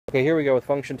Okay, here we go with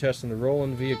function test in the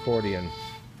Roland V accordion.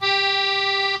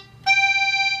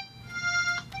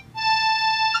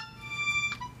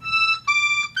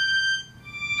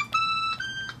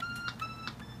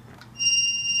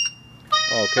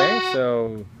 Okay,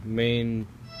 so main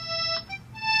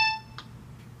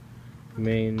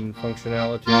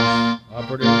functionality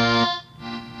operative.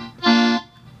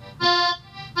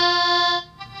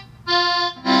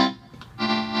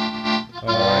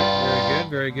 Alright,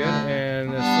 very good.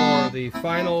 And as for the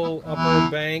final upper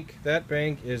bank, that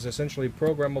bank is essentially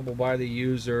programmable by the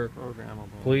user. Programmable.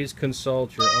 Please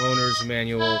consult your owner's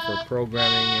manual for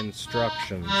programming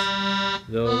instructions.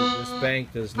 Though this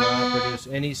bank does not produce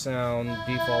any sound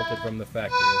defaulted from the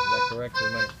factory. Is that correct?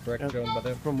 Is my correct, Joan, about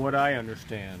that? From what I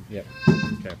understand. Yep.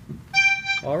 Okay.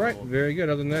 Alright, very good.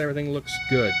 Other than that, everything looks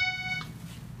good.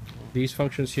 These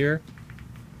functions here,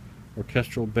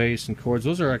 orchestral bass and chords,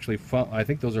 those are actually, I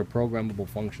think those are programmable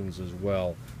functions as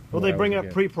well. Well, they bring up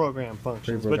pre-programmed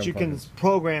functions, but you can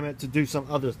program it to do some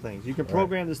other things. You can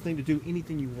program this thing to do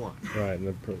anything you want. Right,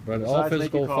 but all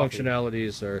physical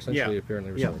functionalities are essentially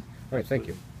apparently restored. All right, thank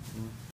you.